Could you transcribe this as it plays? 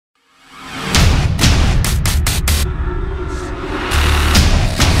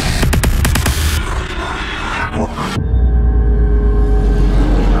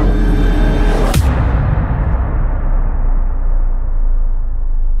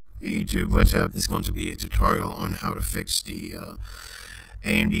Hey YouTube, what's up? This is going to be a tutorial on how to fix the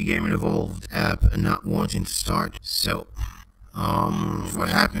AMD EVOLVED app not wanting to start. So,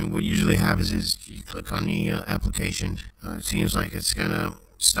 what usually happens is you click on the application. It seems like it's gonna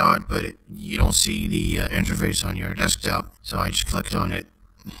start, but you don't see the interface on your desktop. So I just clicked on it.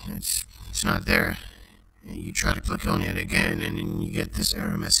 It's not there. And you try to click on it again, and then you get this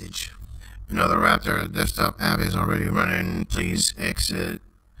error message. Another Raptor desktop app is already running. Please exit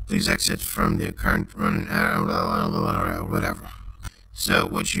from the current running whatever. So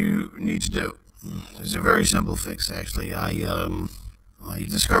what you need to do is a very simple fix. Actually, I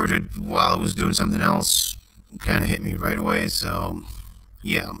discovered it while I was doing something else. Kind of hit me right away. So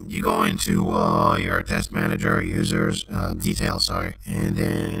yeah, you go into your test manager, users, details, sorry, and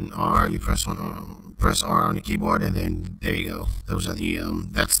then R. You press R on the keyboard, and then there you go. Those are the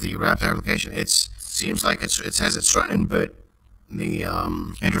that's the Raptor application. It seems like it says it's running, but the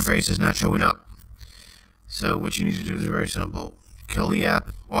interface is not showing up. So what you need to do is very simple. Kill the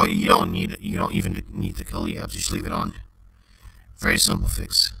app. Well, you don't even need to kill the app. Just leave it on. Very simple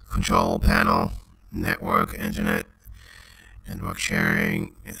fix. Control panel, network, internet, network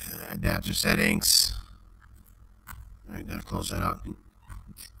sharing, adapter settings. I gotta close that out.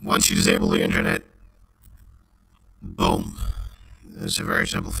 Once you disable the internet, boom. It's a very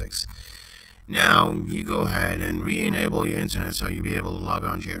simple fix. Now you go ahead and re-enable your internet so you'll be able to log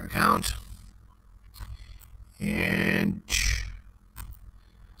on to your account. And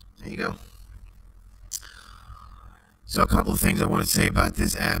there you go. So a couple of things I want to say about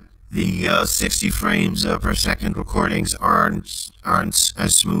this app. The 60 frames per second recordings aren't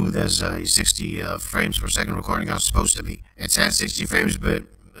as smooth as 60 frames per second recording are supposed to be. It says 60 frames, but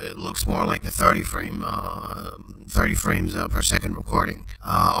it looks more like a 30 frames per second recording.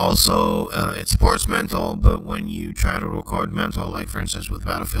 Also, it supports mental, but when you try to record mental, like for instance with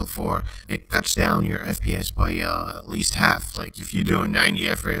Battlefield 4, it cuts down your FPS by at least half. Like if you're doing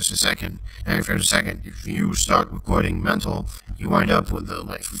 90 frames a second, if you start recording mental, you wind up with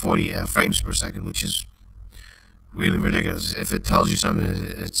like 40 frames per second, which is really ridiculous. If it tells you something,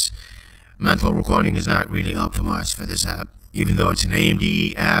 it's mental recording is not really optimized for this app, even though it's an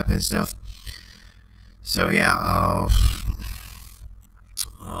AMD app and stuff. So yeah,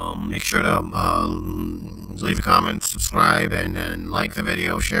 make sure to leave a comment, subscribe, and like the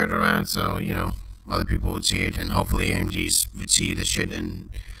video, share it around so other people would see it, and hopefully AMDs would see this shit and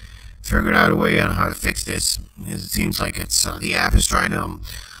figure out a way on how to fix this. It seems like it's the app is trying to.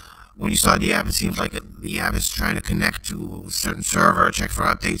 When you start the app, it seems like the app is trying to connect to a certain server, check for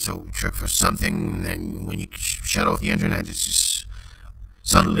updates, or check for something, and then when you shut off the internet, it just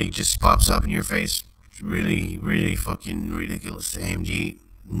suddenly just pops up in your face. It's really, really fucking ridiculous. AMD,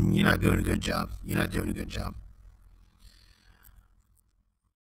 you're not doing a good job. You're not doing a good job.